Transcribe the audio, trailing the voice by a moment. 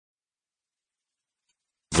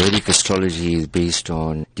Vedic astrology is based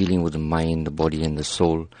on dealing with the mind, the body and the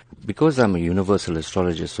soul. Because I'm a universal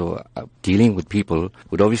astrologer, so dealing with people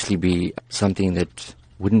would obviously be something that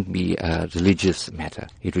wouldn't be a religious matter.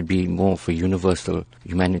 It would be more of a universal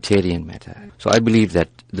humanitarian matter. So I believe that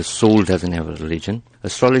the soul doesn't have a religion.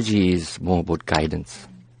 Astrology is more about guidance.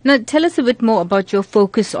 Now, tell us a bit more about your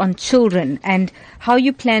focus on children and how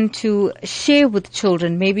you plan to share with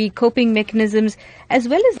children, maybe coping mechanisms, as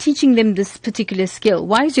well as teaching them this particular skill.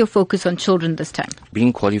 Why is your focus on children this time?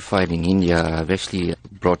 Being qualified in India, I've actually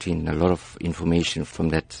brought in a lot of information from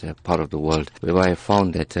that part of the world, whereby I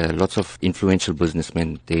found that lots of influential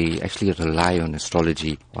businessmen, they actually rely on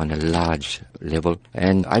astrology on a large level.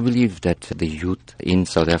 And I believe that the youth in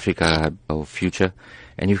South Africa are our future.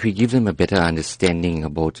 And if we give them a better understanding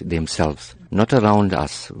about themselves, not around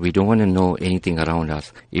us, we don't want to know anything around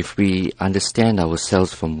us. If we understand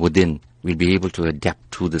ourselves from within, we'll be able to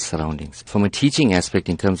adapt to the surroundings. From a teaching aspect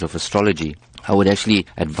in terms of astrology, I would actually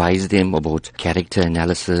advise them about character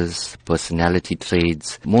analysis, personality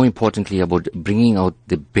traits, more importantly about bringing out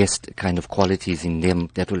the best kind of qualities in them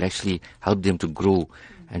that will actually help them to grow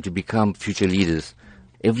and to become future leaders.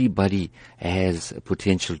 Everybody has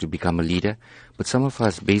potential to become a leader, but some of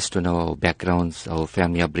us, based on our backgrounds, our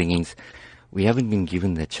family upbringings, we haven't been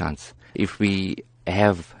given that chance. If we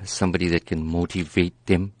have somebody that can motivate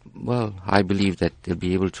them, well, I believe that they'll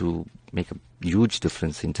be able to make a huge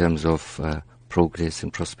difference in terms of progress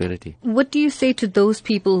and prosperity. What do you say to those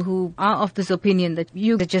people who are of this opinion that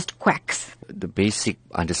you are just quacks? The basic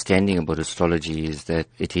understanding about astrology is that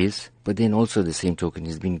it is, but then also the same token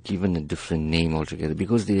has been given a different name altogether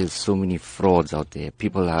because there's so many frauds out there.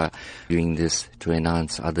 People are doing this to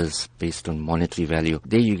enhance others based on monetary value.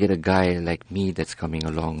 There you get a guy like me that's coming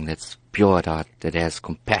along, that's pure at heart, that has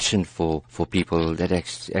compassion for people, that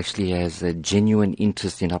actually has a genuine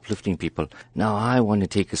interest in uplifting people. Now I want to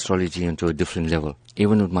take astrology into a different level.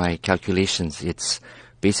 Even with my calculations, it's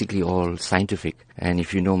basically all scientific. And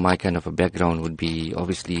if you know, my kind of a background would be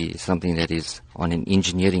obviously something that is on an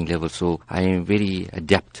engineering level. So I am very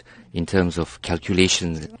adept in terms of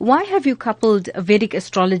calculations. Why have you coupled Vedic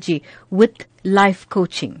astrology with life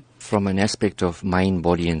coaching? From an aspect of mind,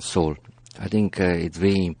 body and soul, I think it's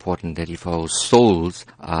very important that if our souls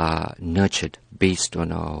are nurtured based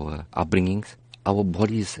on our upbringings, our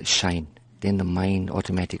bodies shine. Then the mind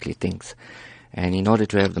automatically thinks. And in order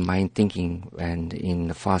to have the mind thinking and in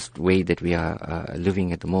the fast way that we are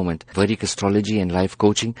living at the moment, Vedic astrology and life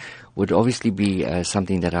coaching would obviously be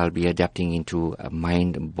something that I'll be adapting into a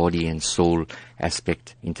mind, body and soul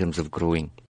aspect in terms of growing.